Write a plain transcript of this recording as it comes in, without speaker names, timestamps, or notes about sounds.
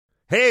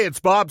Hey, it's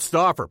Bob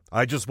Stauffer.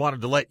 I just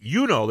wanted to let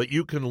you know that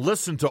you can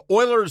listen to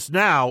Oilers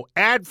Now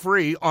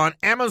ad-free on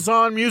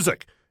Amazon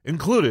Music,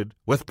 included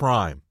with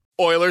Prime.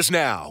 Oilers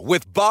Now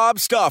with Bob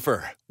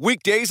Stauffer.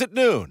 Weekdays at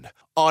noon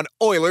on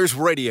Oilers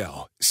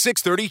Radio,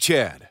 630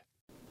 CHED.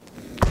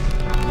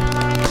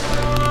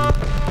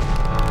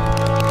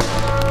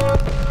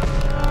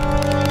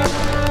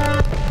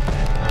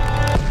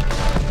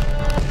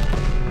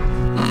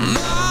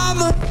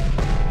 Mama,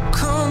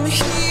 come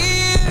here.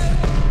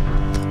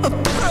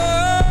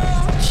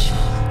 Approach,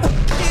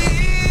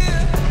 appear.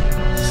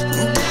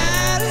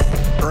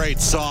 Daddy. Great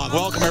song.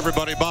 Welcome,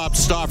 everybody. Bob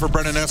Stauffer,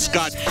 Brendan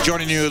Escott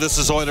joining you. This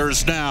is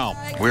Oilers Now.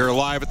 We are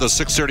live at the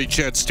 630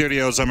 CHED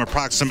studios. I'm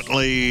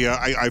approximately,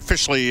 I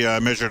officially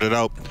measured it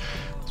out,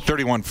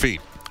 31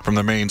 feet from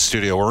the main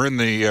studio. We're in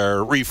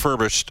the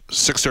refurbished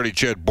 630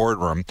 CHED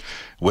boardroom,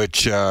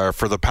 which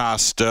for the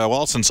past,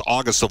 since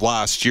August of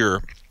last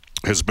year,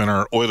 has been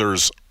our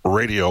Oilers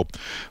radio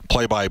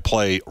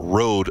play-by-play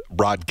road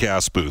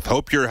broadcast booth.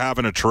 Hope you're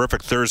having a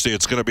terrific Thursday.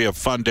 It's going to be a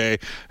fun day.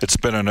 It's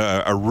been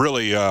a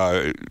really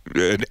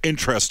an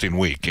interesting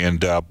week,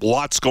 and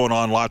lots going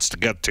on, lots to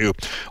get to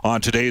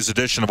on today's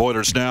edition of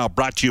Oilers Now,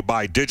 brought to you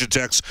by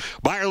Digitex.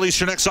 Buy or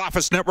lease your next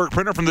office network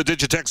printer from the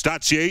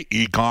Digitex.ca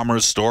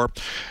e-commerce store.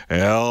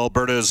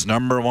 Alberta's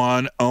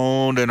 #1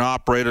 owned and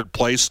operated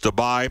place to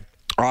buy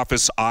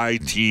office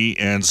IT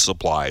and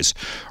supplies.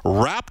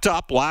 Wrapped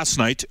up last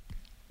night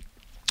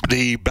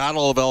the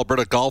Battle of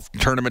Alberta Golf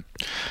Tournament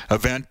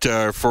event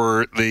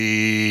for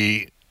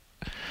the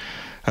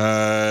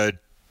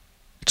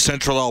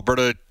Central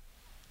Alberta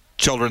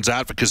Children's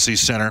Advocacy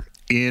Center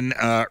in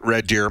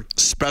Red Deer.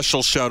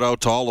 Special shout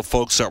out to all the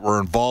folks that were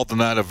involved in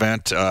that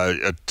event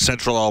at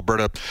Central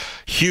Alberta.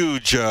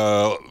 Huge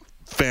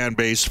fan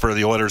base for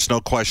the Oilers, no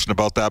question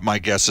about that. My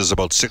guess is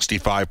about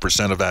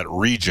 65% of that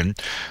region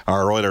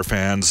are Oiler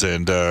fans,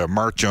 and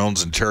Mark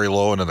Jones and Terry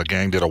Lowen and the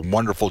gang did a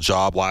wonderful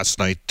job last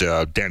night.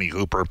 Danny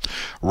Hooper,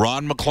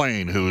 Ron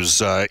McLean,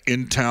 who's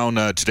in town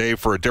today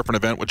for a different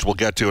event, which we'll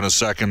get to in a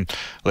second.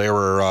 They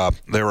were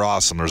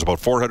awesome. There was about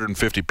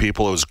 450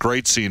 people. It was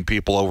great seeing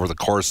people over the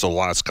course of the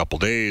last couple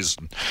days.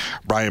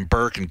 Brian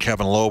Burke and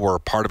Kevin Lowe were a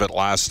part of it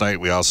last night.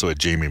 We also had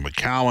Jamie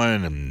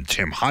McCowan and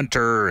Tim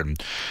Hunter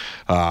and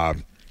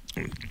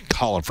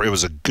Colin Frey. It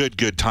was a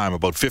good time.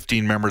 About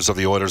 15 members of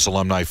the Oilers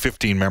alumni,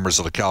 15 members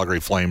of the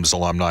Calgary Flames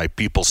alumni,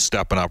 people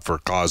stepping up for a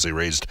cause. They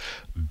raised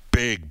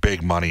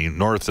big money,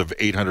 north of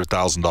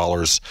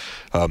 $800,000.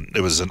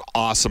 It was an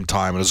awesome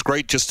time. It was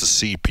great just to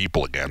see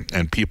people again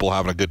and people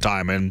having a good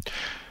time. And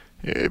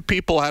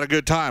people had a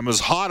good time. It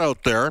was hot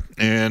out there,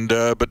 and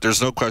but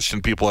there's no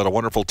question people had a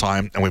wonderful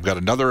time. And we've got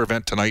another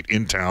event tonight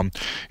in town.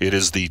 It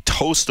is the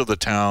Toast of the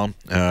Town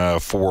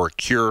for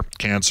Cure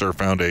Cancer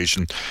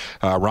Foundation.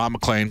 Ron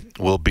McLean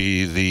will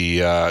be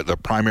the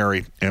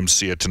primary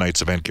MC at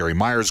tonight's event. Gary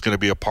Meyer is going to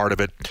be a part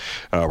of it.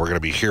 We're going to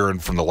be hearing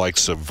from the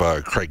likes of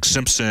Craig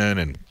Simpson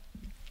and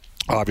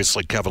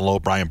obviously Kevin Lowe.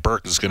 Brian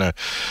Burke is going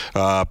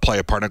to play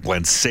a part.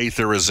 Glenn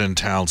Sather is in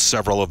town.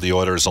 Several of the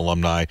Oilers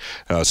alumni.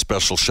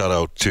 Special shout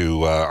out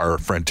to our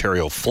friend Terry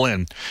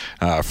O'Flynn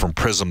from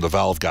Prism, the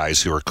Valve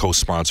guys, who are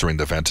co-sponsoring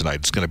the event tonight.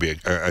 It's going to be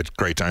a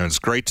great time. It's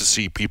great to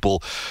see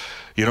people,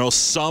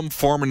 some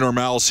form of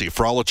normalcy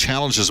for all the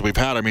challenges we've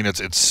had. I mean,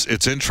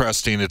 it's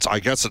interesting. I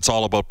guess it's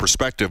all about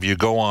perspective. You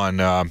go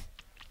on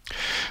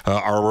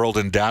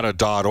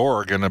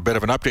ourworldindata.org, and a bit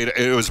of an update.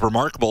 It was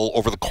remarkable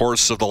over the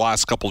course of the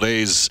last couple of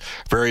days,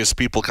 various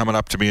people coming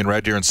up to me in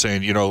Red Deer and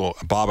saying,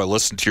 Bob, I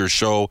listen to your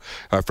show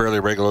fairly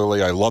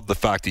regularly. I love the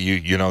fact that you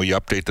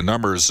update the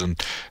numbers.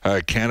 And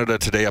Canada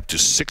today up to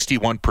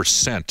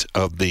 61%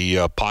 of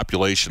the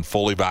population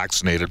fully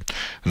vaccinated,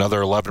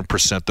 another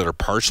 11% that are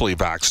partially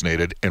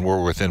vaccinated, and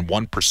we're within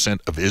 1%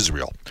 of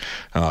Israel.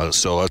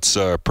 So that's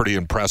pretty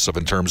impressive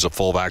in terms of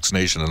full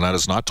vaccination, and that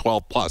is not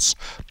 12 plus.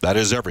 That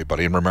is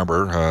everybody. And remember,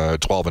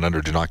 12 and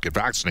under do not get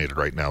vaccinated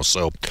right now.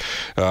 So,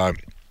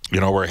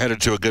 we're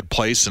headed to a good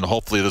place, and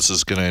hopefully this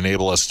is going to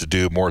enable us to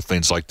do more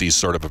things like these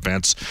sort of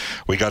events.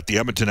 We got the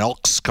Edmonton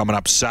Elks coming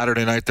up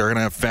Saturday night. They're going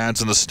to have fans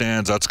in the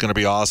stands. That's going to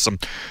be awesome.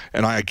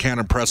 And I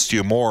can't impress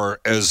you more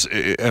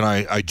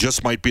I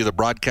just might be the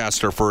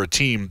broadcaster for a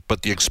team,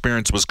 but the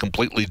experience was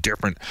completely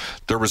different.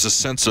 There was a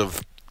sense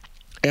of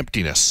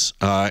emptiness,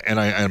 and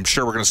I'm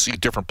sure we're going to see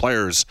different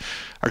players.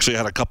 Actually, I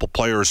had a couple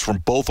players from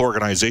both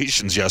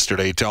organizations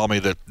yesterday tell me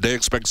that they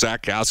expect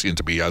Zach Kassian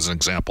to be, as an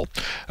example,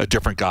 a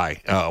different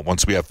guy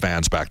once we have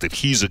fans back, that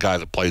he's a guy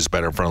that plays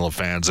better in front of the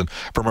fans. And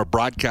from a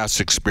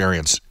broadcast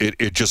experience,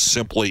 it just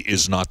simply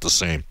is not the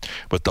same.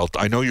 But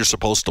I know you're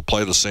supposed to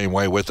play the same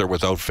way with or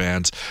without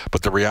fans,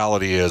 but the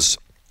reality is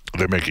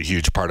they make a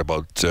huge part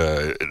about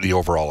the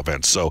overall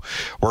event. So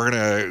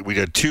we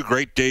got 2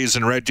 great days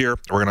in Red Deer.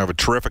 We're going to have a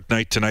terrific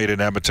night tonight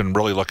in Edmonton.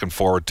 Really looking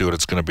forward to it.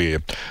 It's going to be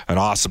an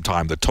awesome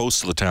time. The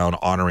Toast of the Town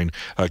honoring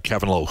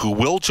Kevin Lowe, who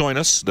will join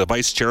us, the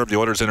vice chair of the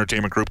Oilers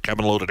Entertainment Group,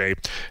 Kevin Lowe, today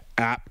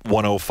at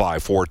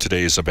 1:05 for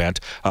today's event.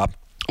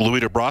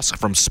 Louis DeBrusque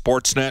from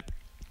Sportsnet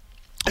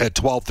at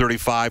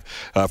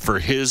 12:35 for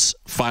his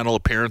final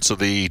appearance of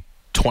the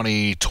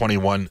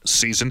 2021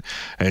 season.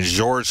 And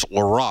Georges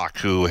Laraque,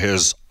 who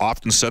has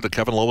often said that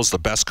Kevin Lowe was the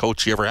best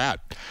coach he ever had.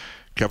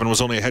 Kevin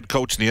was only a head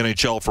coach in the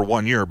NHL for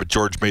 1 year, but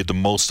George made the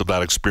most of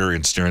that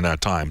experience during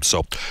that time.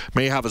 So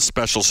may have a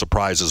special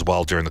surprise as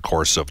well during the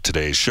course of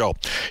today's show.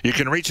 You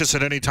can reach us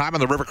at any time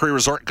on the River Cree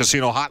Resort and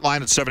Casino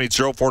hotline at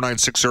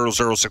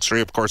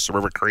 780-496-0063. Of course, the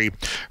River Cree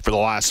for the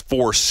last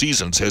 4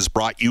 seasons has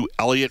brought you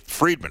Elliot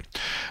Friedman.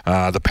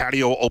 The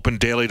patio open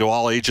daily to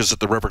all ages at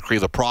the River Cree.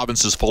 The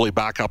province is fully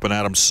back up and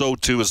at 'em. So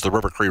too is the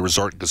River Cree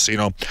Resort and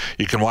Casino.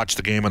 You can watch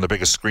the game on the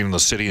biggest screen in the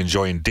city,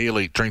 enjoying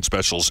daily drink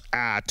specials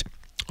at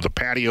the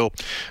patio.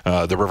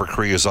 The River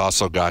Cree has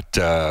also got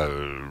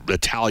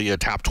Italia,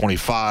 Tap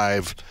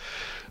 25,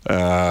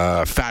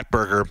 Fat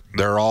Burger.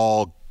 They're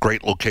all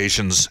great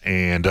locations,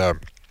 and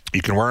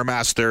you can wear a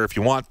mask there if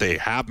you want. They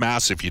have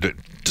masks if you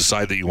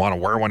decide that you want to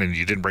wear one and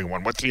you didn't bring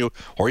one with you,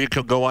 or you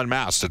can go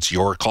unmasked. It's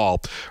your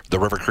call. The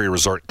River Cree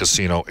Resort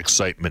Casino,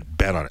 excitement,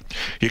 bet on it.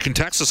 You can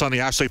text us on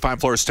the Ashley Fine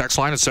Floors text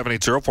line at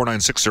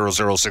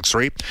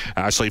 780-496-0063.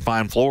 Ashley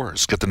Fine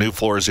Floors. Get the new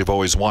floors you've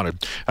always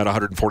wanted at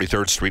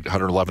 143rd Street,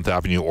 111th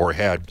Avenue, or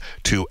head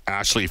to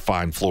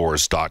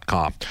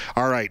ashleyfinefloors.com.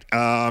 All right.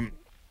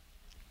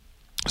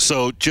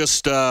 So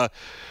just an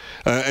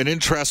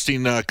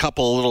interesting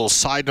couple little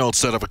side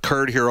notes that have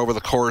occurred here over the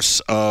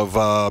course of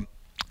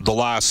the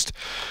last.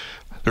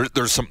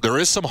 There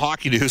is some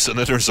hockey news, and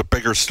then there's a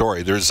bigger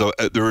story. There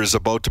is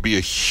about to be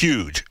a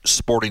huge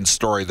sporting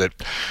story that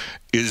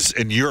is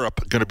in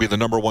Europe going to be the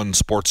number one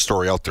sports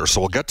story out there.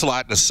 So we'll get to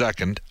that in a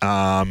second.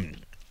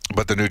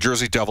 But the New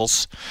Jersey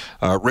Devils,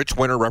 Rich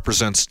Winter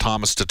represents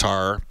Thomas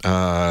Tatar.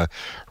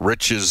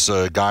 Rich is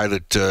a guy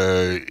that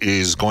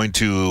is going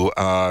to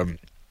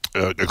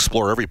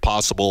explore every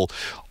possible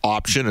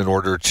option in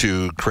order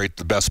to create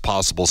the best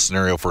possible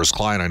scenario for his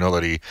client. I know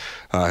that he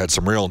had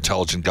some real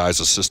intelligent guys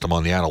assist him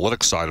on the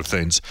analytics side of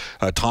things.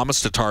 Thomas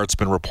Tatar, it's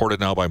been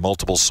reported now by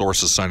multiple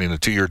sources, signing a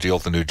 2-year deal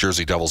with the New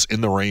Jersey Devils in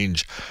the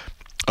range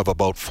of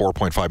about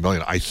 $4.5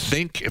 million. I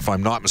think, if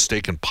I'm not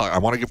mistaken, I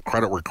want to give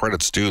credit where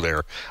credit's due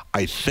there.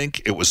 I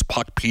think it was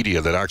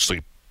Puckpedia that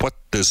actually put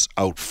this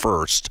out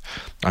first.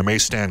 I may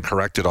stand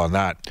corrected on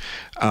that.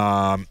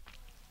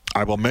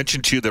 I will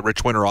mention to you that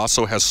Rich Winter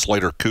also has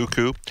Slater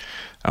Cuckoo.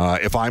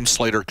 If I'm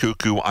Slater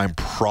Cuckoo, I'm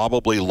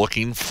probably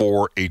looking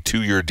for a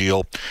 2-year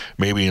deal,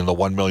 maybe in the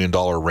 $1 million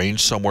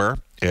range somewhere,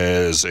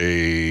 as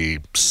a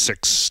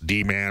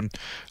 6D man,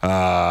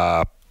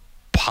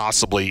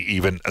 possibly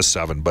even a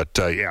 7. But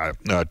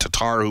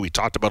Tatar, who we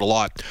talked about a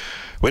lot.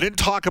 We didn't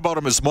talk about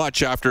him as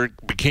much after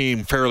it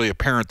became fairly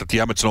apparent that the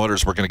Edmonton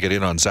Oilers were going to get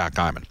in on Zach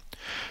Hyman.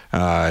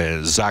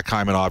 Zach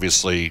Hyman,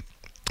 obviously,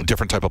 a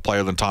different type of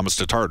player than Thomas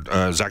Tatar.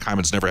 Zach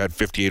Hyman's never had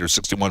 58 or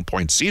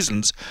 61-point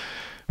seasons,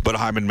 but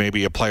Hyman may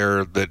be a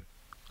player that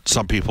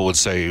some people would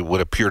say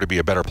would appear to be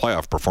a better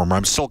playoff performer.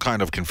 I'm still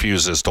kind of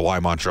confused as to why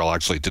Montreal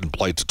actually didn't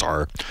play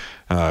Tatar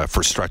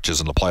for stretches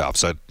in the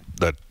playoffs.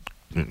 That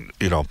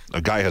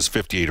a guy has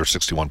 58 or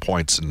 61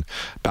 points in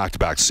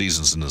back-to-back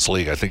seasons in this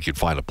league. I think you'd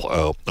find a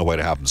way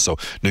to have them. So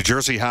New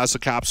Jersey has the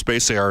cap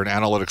space. They are an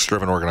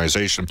analytics-driven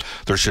organization.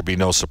 There should be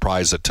no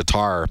surprise that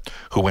Tatar,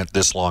 who went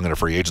this long in a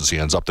free agency,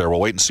 ends up there.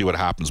 We'll wait and see what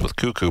happens with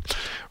Cuckoo.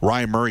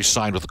 Ryan Murray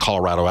signed with the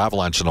Colorado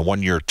Avalanche in a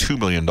 1-year, $2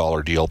 million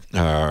deal.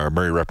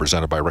 Murray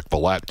represented by Rick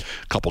Vallette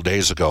a couple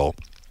days ago.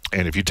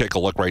 And if you take a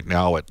look right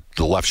now at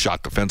the left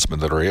shot defensemen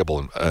that are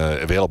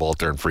available out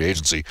there in free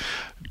agency,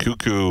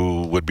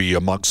 Cuckoo would be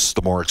amongst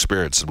the more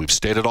experienced. And we've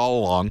stated all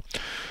along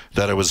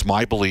that it was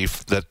my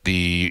belief that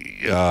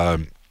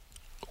the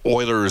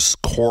Oilers'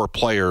 core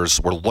players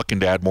were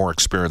looking to add more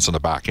experience on the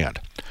back end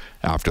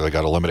after they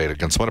got eliminated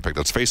against Winnipeg.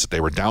 Let's face it,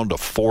 they were down to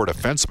 4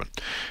 defensemen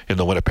in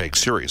the Winnipeg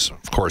series.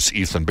 Of course,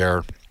 Ethan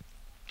Bear,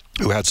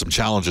 who had some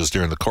challenges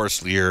during the course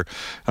of the year,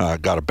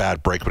 got a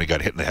bad break when he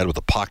got hit in the head with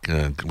a puck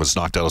and was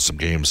knocked out of some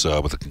games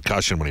with a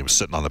concussion when he was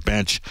sitting on the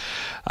bench.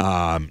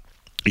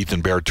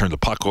 Ethan Bear turned the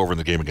puck over in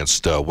the game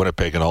against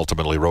Winnipeg and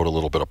ultimately rode a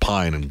little bit of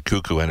pine, and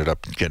Cuckoo ended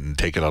up getting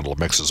taken out of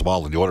the mix as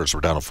well, and the Oilers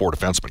were down to 4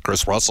 defensemen.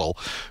 Chris Russell,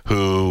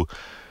 who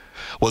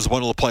was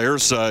one of the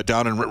players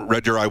down in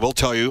Red Deer. I will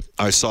tell you,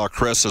 I saw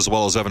Chris as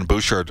well as Evan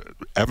Bouchard.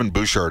 Evan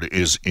Bouchard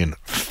is in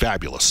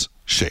fabulous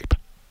shape.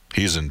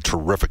 He's in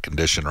terrific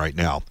condition right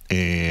now.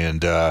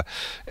 And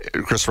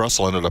Chris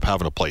Russell ended up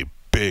having to play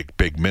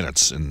big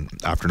minutes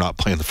after not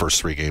playing the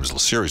first 3 games of the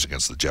series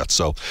against the Jets.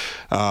 So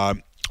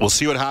we'll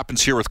see what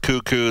happens here with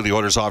Cuckoo. The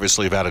Oilers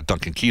obviously have added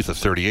Duncan Keith, a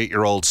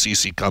 38-year-old.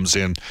 Cece comes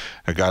in,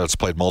 a guy that's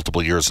played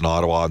multiple years in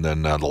Ottawa, and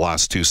then the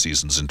last 2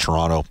 seasons in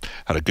Toronto.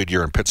 Had a good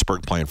year in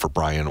Pittsburgh playing for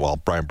Brian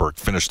Burke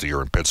finished the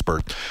year in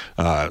Pittsburgh.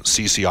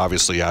 Cece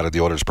obviously added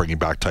the Oilers, bringing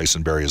back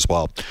Tyson Barrie as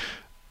well.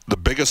 The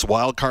biggest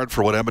wild card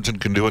for what Edmonton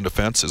can do in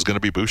defense is going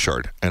to be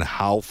Bouchard and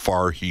how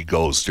far he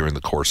goes during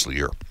the course of the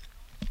year.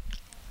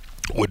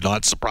 Would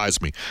not surprise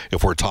me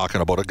if we're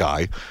talking about a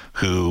guy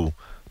who,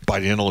 by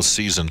the end of the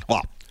season,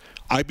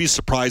 I'd be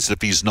surprised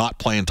if he's not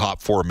playing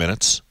top 4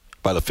 minutes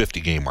by the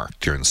 50-game mark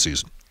during the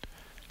season.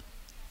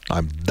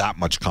 I'm that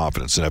much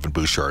confidence in Evan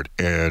Bouchard,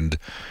 and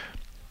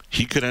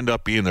he could end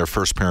up being their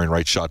first pairing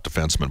right shot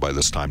defenseman by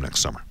this time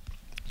next summer.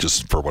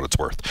 just for what it's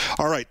worth.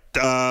 All right,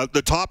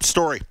 the top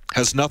story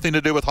has nothing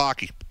to do with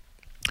hockey.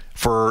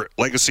 For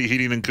Legacy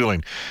Heating and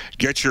Cooling,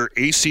 get your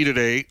AC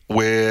today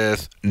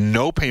with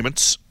no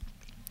payments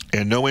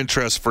and no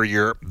interest for a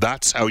year.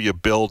 That's how you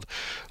build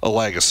a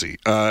legacy.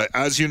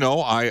 As you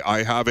know,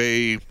 I have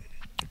a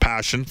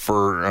passion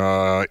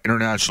for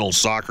international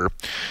soccer,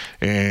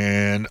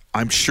 and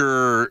I'm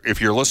sure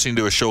if you're listening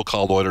to a show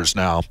called Oilers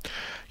Now,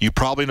 you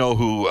probably know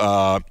who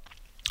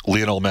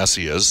Lionel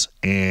Messi is,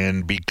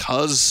 and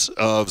because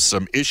of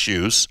some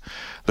issues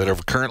that are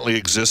currently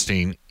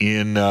existing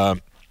in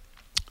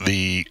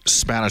the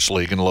Spanish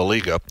League, in La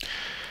Liga,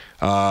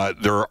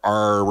 there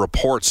are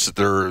reports that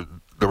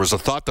there was a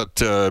thought that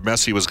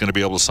Messi was going to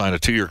be able to sign a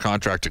 2-year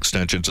contract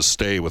extension to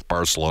stay with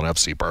Barcelona,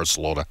 FC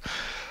Barcelona,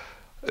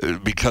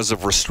 because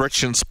of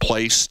restrictions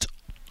placed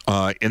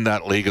in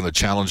that league and the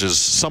challenges,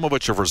 some of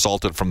which have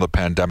resulted from the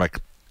pandemic.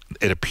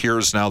 It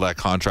appears now that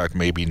contract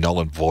may be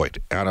null and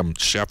void. Adam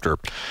Schefter,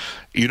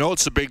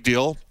 it's a big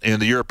deal in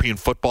the European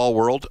football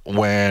world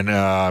when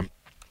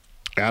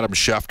Adam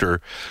Schefter,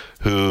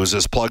 who's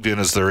as plugged in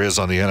as there is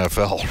on the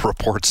NFL,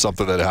 reports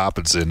something that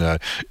happens in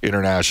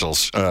international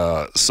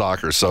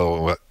soccer.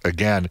 So,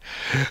 again,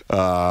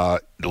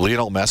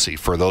 Lionel Messi,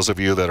 for those of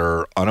you that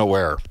are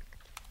unaware,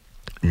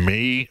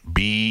 may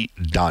be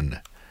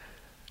done.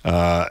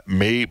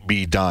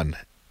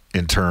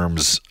 In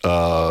terms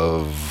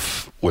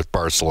of with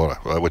Barcelona,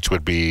 which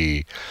would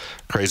be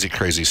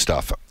crazy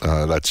stuff.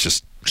 That's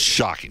just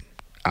shocking.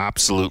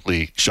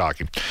 Absolutely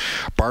shocking.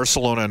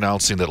 Barcelona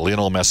announcing that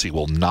Lionel Messi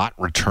will not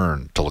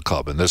return to the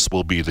club, and this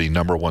will be the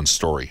number one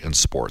story in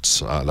sports.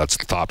 That's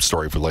the top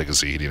story for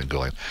Legacy Heating and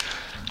Cooling.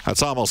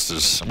 That's almost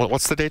as...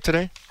 What's the date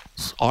today?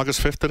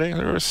 August 5th today?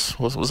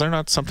 Was there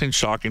not something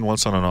shocking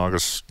once on an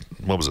August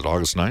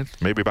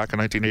 9th? Maybe back in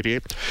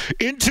 1988?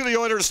 Into the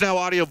Oilers Now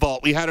audio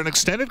vault. We had an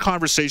extended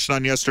conversation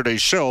on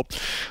yesterday's show.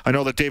 I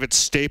know that David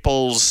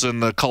Staples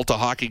and the Cult of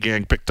Hockey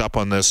gang picked up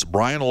on this.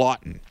 Brian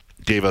Lawton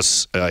gave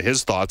us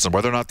his thoughts on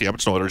whether or not the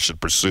Edmonton Oilers should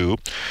pursue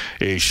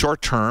a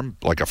short-term,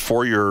 like a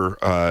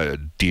 4-year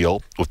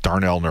deal with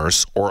Darnell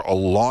Nurse, or a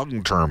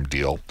long-term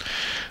deal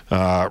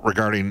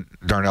regarding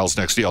Darnell's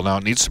next deal. Now,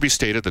 it needs to be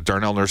stated that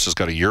Darnell Nurse has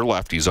got a year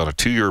left. He's on a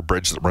 2-year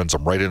bridge that runs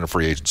him right into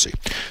free agency.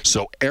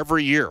 So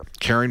every year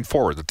carrying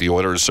forward that the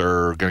Oilers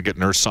are going to get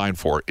Nurse signed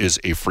for is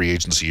a free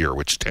agency year,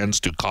 which tends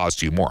to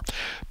cost you more.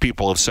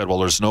 People have said, well,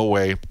 there's no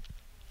way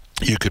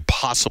you could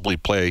possibly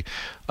play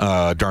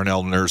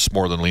Darnell Nurse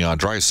more than Leon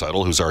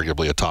Draisaitl, who's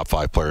arguably a top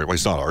 5 player. Well,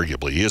 he's not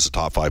arguably. He is a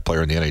top 5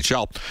 player in the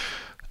NHL.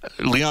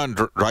 Leon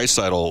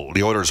Draisaitl,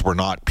 the Oilers were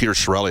not, Peter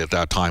Chiarelli at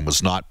that time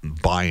was not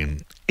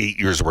buying 8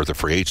 years worth of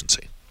free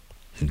agency.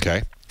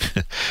 Okay?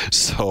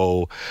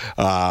 So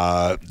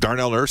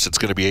Darnell Nurse, it's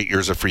going to be 8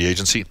 years of free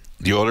agency.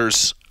 The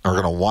Oilers are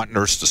going to want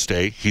Nurse to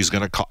stay. He's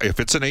going to,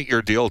 if it's an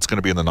 8-year deal, it's going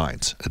to be in the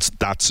 9s. It's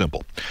that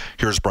simple.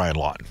 Here's Brian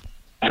Lawton.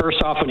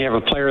 First off, when you have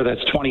a player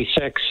that's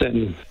 26,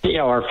 and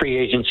our free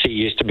agency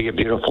used to be a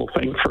beautiful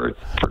thing for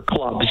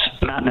clubs,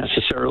 not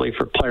necessarily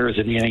for players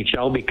in the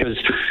NHL, because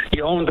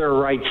you owned their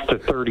rights to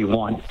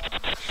 31,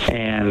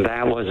 and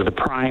that was the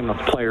prime of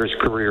players'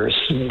 careers.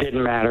 It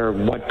didn't matter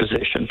what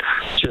position,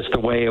 just the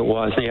way it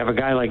was. And you have a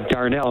guy like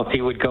Darnell, if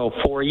he would go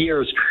 4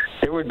 years,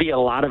 there would be a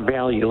lot of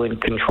value in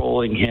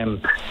controlling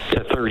him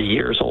to 30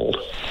 years old.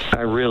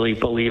 I really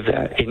believe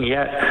that. And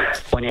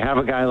yet, when you have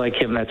a guy like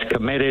him that's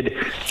committed,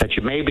 that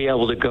you may be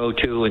able to go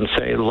to and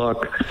say,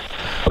 look,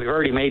 we've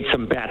already made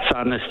some bets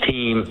on this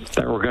team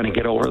that we're going to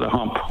get over the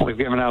hump. We've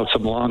given out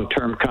some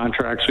long-term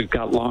contracts. We've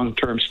got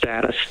long-term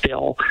status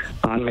still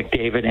on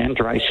McDavid and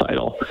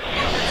Draisaitl.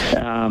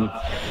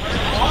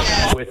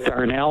 With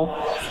Darnell,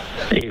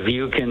 if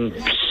you can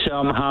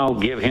somehow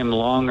give him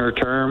longer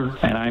term,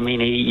 and I mean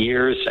 8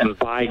 years, and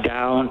buy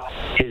down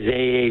his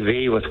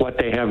AAV with what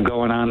they have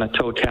going on, the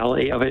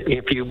totality of it,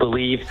 if you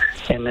believe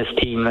in this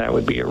team, that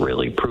would be a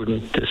really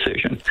prudent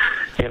decision.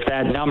 If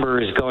that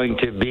number is going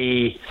to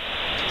be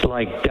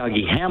like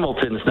Dougie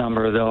Hamilton's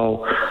number,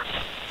 though,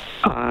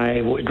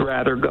 I would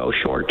rather go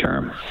short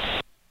term.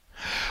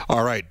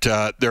 All right,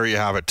 there you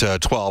have it,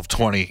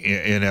 12:20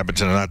 in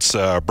Edmonton, and that's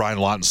Brian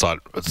Lawton's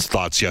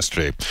thoughts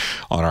yesterday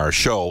on our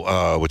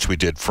show, which we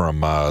did from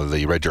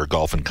the Red Deer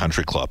Golf and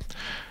Country Club.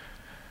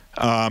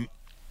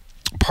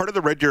 Part of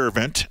the Red Deer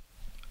event,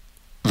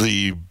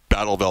 the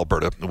Battle of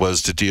Alberta,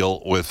 was to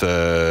deal with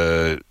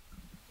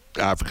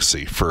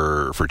advocacy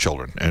for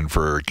children and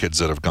for kids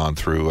that have gone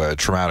through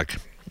traumatic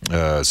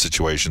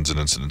situations and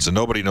incidents. And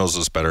nobody knows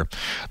this better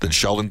than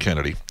Sheldon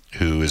Kennedy,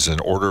 who is an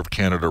Order of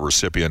Canada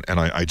recipient. And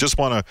I just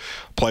want to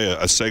play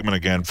a segment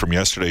again from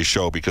yesterday's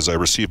show, because I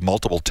received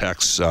multiple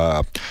texts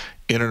in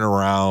and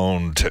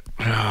around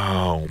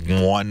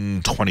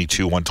 1:22,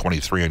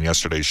 1:23 on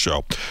yesterday's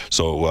show.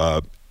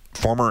 So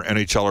former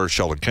NHLer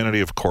Sheldon Kennedy,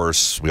 of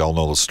course, we all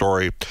know the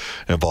story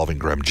involving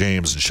Graham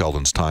James and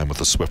Sheldon's time with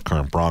the Swift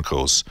Current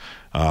Broncos.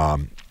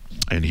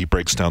 And he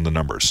breaks down the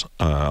numbers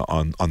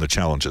on the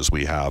challenges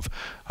we have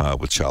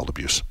with child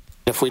abuse.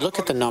 If we look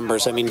at the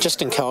numbers, I mean,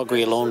 just in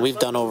Calgary alone, we've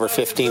done over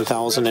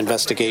 15,000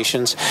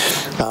 investigations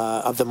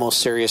of the most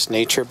serious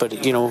nature.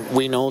 But, you know,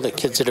 we know that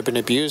kids that have been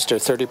abused are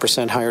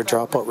 30% higher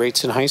dropout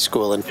rates in high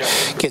school. And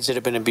kids that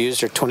have been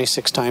abused are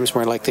 26 times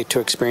more likely to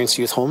experience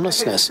youth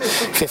homelessness,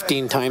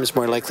 15 times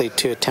more likely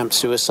to attempt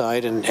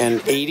suicide. And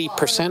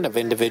 80% of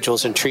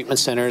individuals in treatment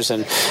centers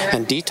and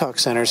detox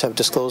centers have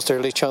disclosed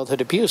early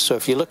childhood abuse. So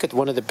if you look at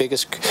one of the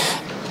biggest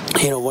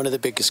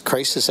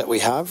crises that we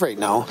have right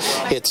now,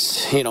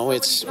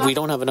 it's we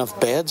don't have enough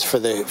beds for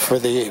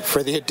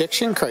the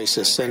addiction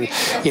crisis, and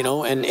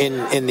and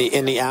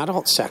in the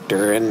adult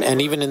sector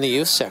and even in the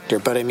youth sector.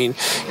 But I mean,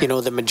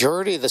 the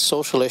majority of the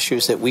social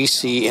issues that we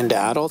see into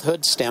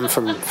adulthood stem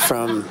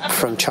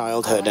from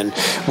childhood, and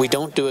we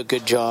don't do a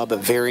good job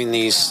of varying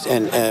these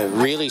and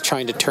really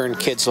trying to turn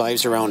kids'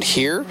 lives around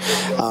here.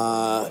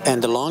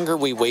 And the longer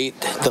we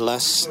wait, the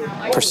less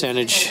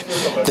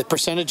the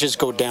percentages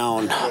go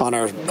down on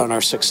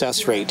our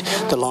success rate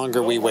the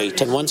longer we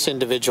wait. And once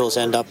individuals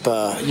end up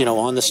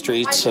on the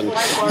streets and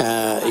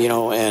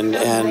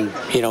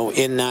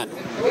in that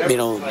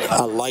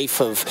a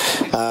life of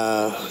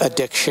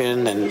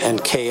addiction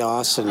and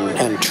chaos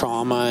and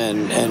trauma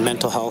and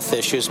mental health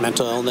issues,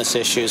 mental illness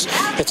issues,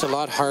 it's a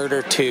lot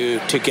harder to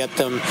get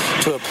them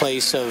to a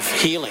place of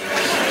healing.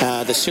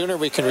 The sooner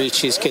we can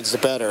reach these kids, the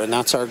better, and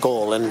that's our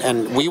goal.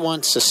 And we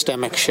want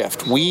systemic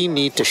shift. We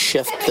need to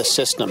shift the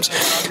systems.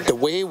 The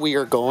way we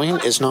are going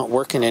is not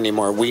working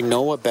anymore. We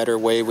know a better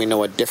way. We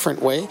know a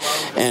different way,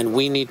 and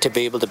we need to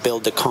be able to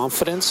build the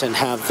confidence and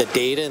have the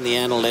data and the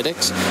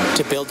analytics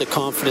to build the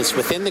confidence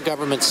within the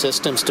government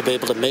systems to be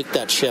able to make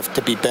that shift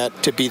to be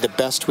the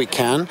best we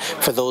can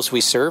for those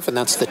we serve, and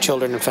that's the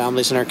children and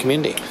families in our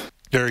community.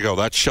 There you go.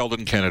 That's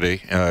Sheldon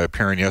Kennedy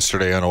appearing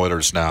yesterday on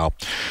Oilers Now.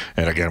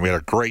 And again, we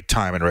had a great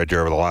time in Red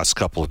Deer over the last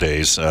couple of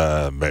days.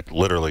 Met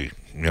literally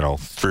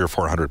 300 or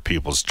 400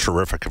 people. It's a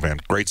terrific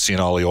event. Great seeing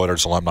all the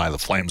Oilers alumni, the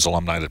Flames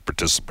alumni that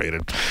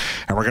participated.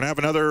 And we're going to have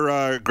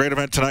another great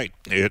event tonight.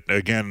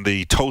 Again,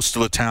 the toast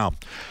of the town.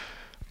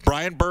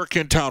 Brian Burke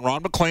in town.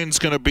 Ron McLean's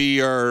going to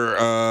be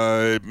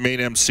our main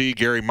MC.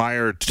 Gary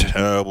Meyer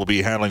will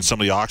be handling some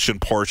of the auction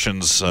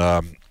portions.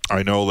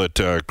 I know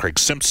that Craig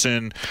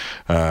Simpson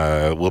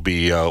will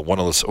be one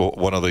of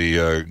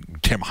the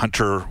Tim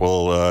Hunter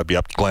will be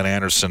up. Glenn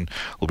Anderson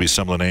will be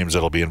some of the names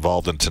that will be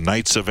involved in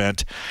tonight's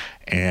event.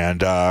 And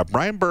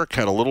Brian Burke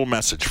had a little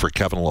message for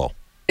Kevin Lowe.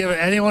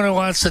 Anyone who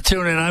wants to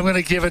tune in, I'm going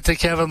to give it to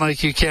Kevin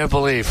like you can't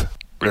believe.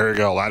 There you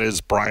go. That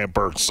is Brian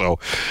Burke. So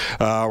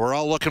we're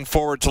all looking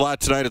forward to that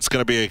tonight. It's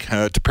going to be,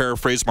 to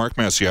paraphrase Mark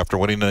Messier after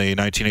winning the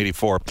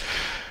 1984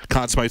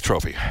 Conn Smythe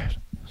Trophy.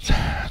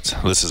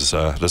 This is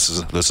a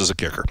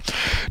kicker.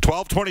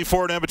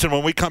 12:24 in Edmonton.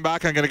 When we come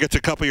back, I'm going to get to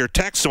a couple of your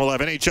texts, and we'll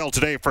have NHL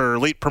Today for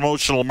Elite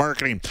Promotional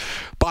Marketing.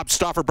 Bob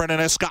Stauffer, Brendan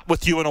Escott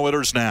with you in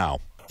Oilers Now.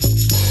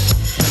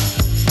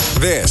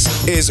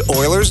 This is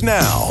Oilers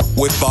Now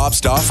with Bob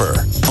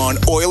Stauffer on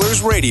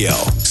Oilers Radio,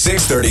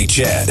 630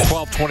 CHED.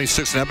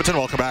 12:26 in Edmonton.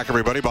 Welcome back,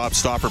 everybody. Bob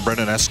Stauffer,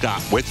 Brendan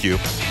Escott with you.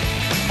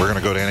 We're going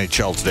to go to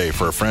NHL Today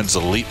for our friends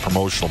at Elite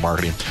Promotional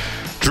Marketing.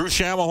 Drew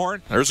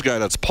Shamahorn, there's a guy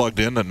that's plugged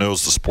in that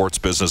knows the sports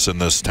business in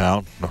this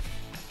town.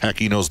 Heck,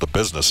 he knows the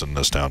business in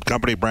this town.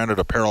 Company branded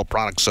apparel,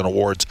 products, and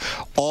awards,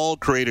 all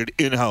created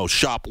in-house.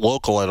 Shop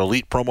local at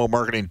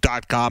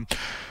elitepromomarketing.com.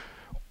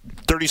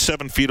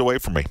 37 feet away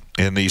from me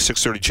in the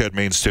 630 CHED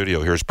main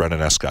studio. Here's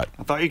Brendan Escott.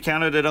 I thought you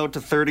counted it out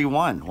to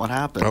 31. What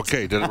happened?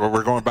 Okay,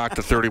 we're going back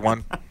to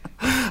 31.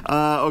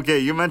 Okay,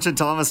 you mentioned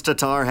Thomas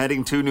Tatar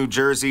heading to New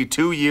Jersey.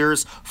 2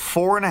 years,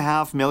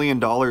 $4.5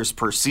 million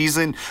per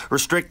season.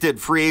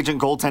 Restricted free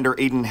agent goaltender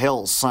Aiden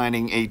Hills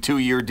signing a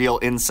 2-year deal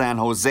in San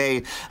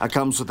Jose.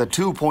 Comes with a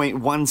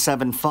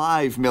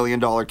 $2.175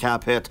 million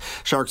cap hit.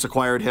 Sharks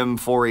acquired him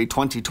for a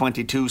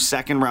 2022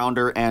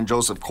 second-rounder and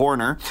Joseph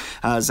Corner.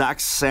 Zach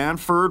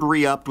Sanford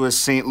re-upped with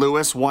St.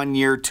 Louis. 1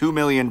 year, $2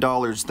 million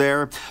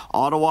there.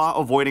 Ottawa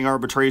avoiding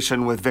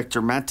arbitration with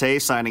Victor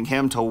Mete, signing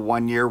him to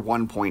 1 year,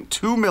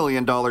 $1.2 million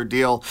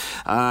deal.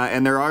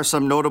 And there are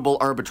some notable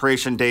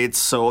arbitration dates.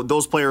 So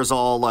those players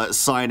all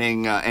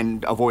signing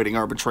and avoiding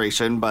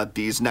arbitration. But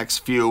these next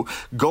few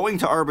going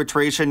to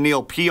arbitration: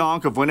 Neil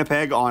Pionk of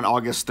Winnipeg on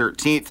August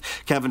 13th.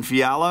 Kevin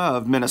Fiala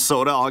of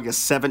Minnesota,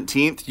 August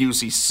 17th.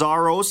 UC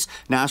Saros,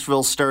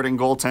 Nashville's starting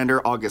goaltender,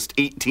 August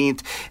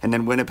 18th. And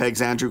then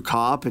Winnipeg's Andrew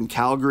Kopp and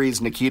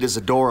Calgary's Nikita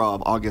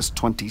Zadorov, August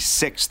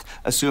 26th,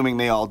 assuming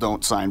they all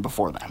don't sign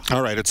before then.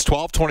 All right, it's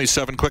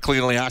 12:27. Quickly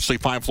on the Ashley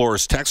Fine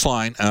Floors text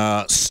line.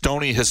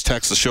 Stoney has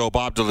texted the show.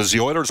 Bob, does the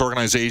Oilers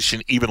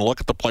organization even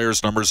look at the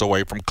players' numbers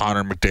away from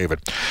Connor McDavid?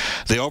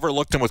 They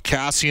overlooked him with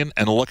Cassian,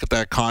 and look at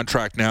that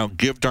contract now.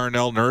 Give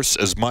Darnell Nurse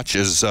as much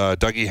as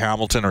Dougie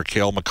Hamilton or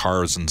Cale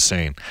Makar is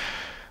insane.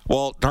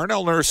 Well,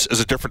 Darnell Nurse is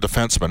a different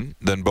defenseman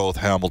than both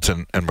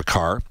Hamilton and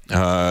Makar.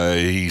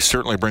 He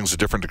certainly brings a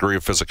different degree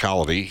of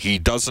physicality. He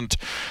doesn't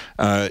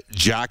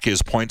jack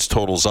his points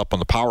totals up on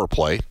the power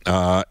play.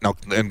 Now,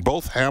 and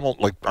both I'm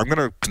going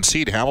to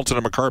concede Hamilton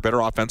and Makar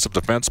better offensive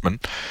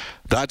defensemen.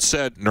 That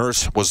said,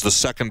 Nurse was the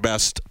second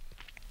best,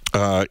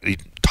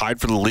 top tied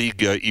for the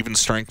league even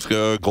strength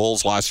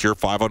goals last year,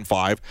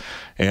 5-on-5,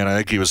 and I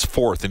think he was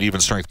 4th in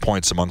even strength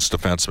points amongst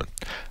defensemen.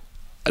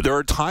 There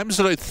are times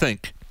that I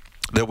think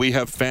that we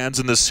have fans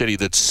in this city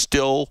that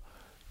still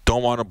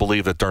don't want to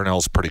believe that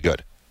Darnell's pretty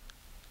good.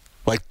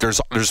 Like,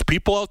 there's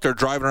people out there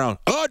driving around,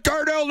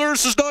 Darnell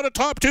Nurse is not a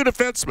top 2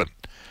 defenseman.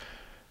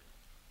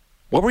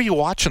 What were you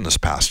watching this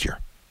past year?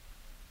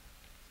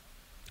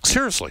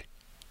 Seriously,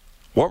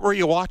 what were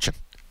you watching?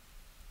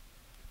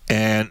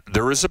 And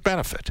there is a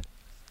benefit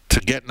to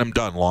getting them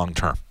done long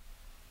term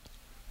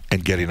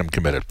and getting them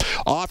committed.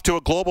 Off to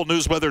a global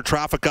news weather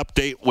traffic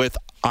update with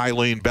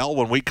Eileen Bell.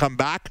 When we come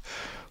back,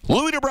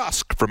 Louis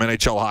DeBrusque from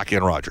NHL Hockey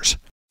and Rogers.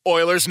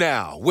 Oilers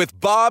Now with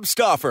Bob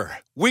Stauffer.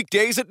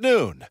 Weekdays at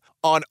noon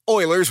on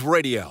Oilers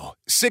Radio,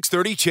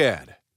 630 CHED.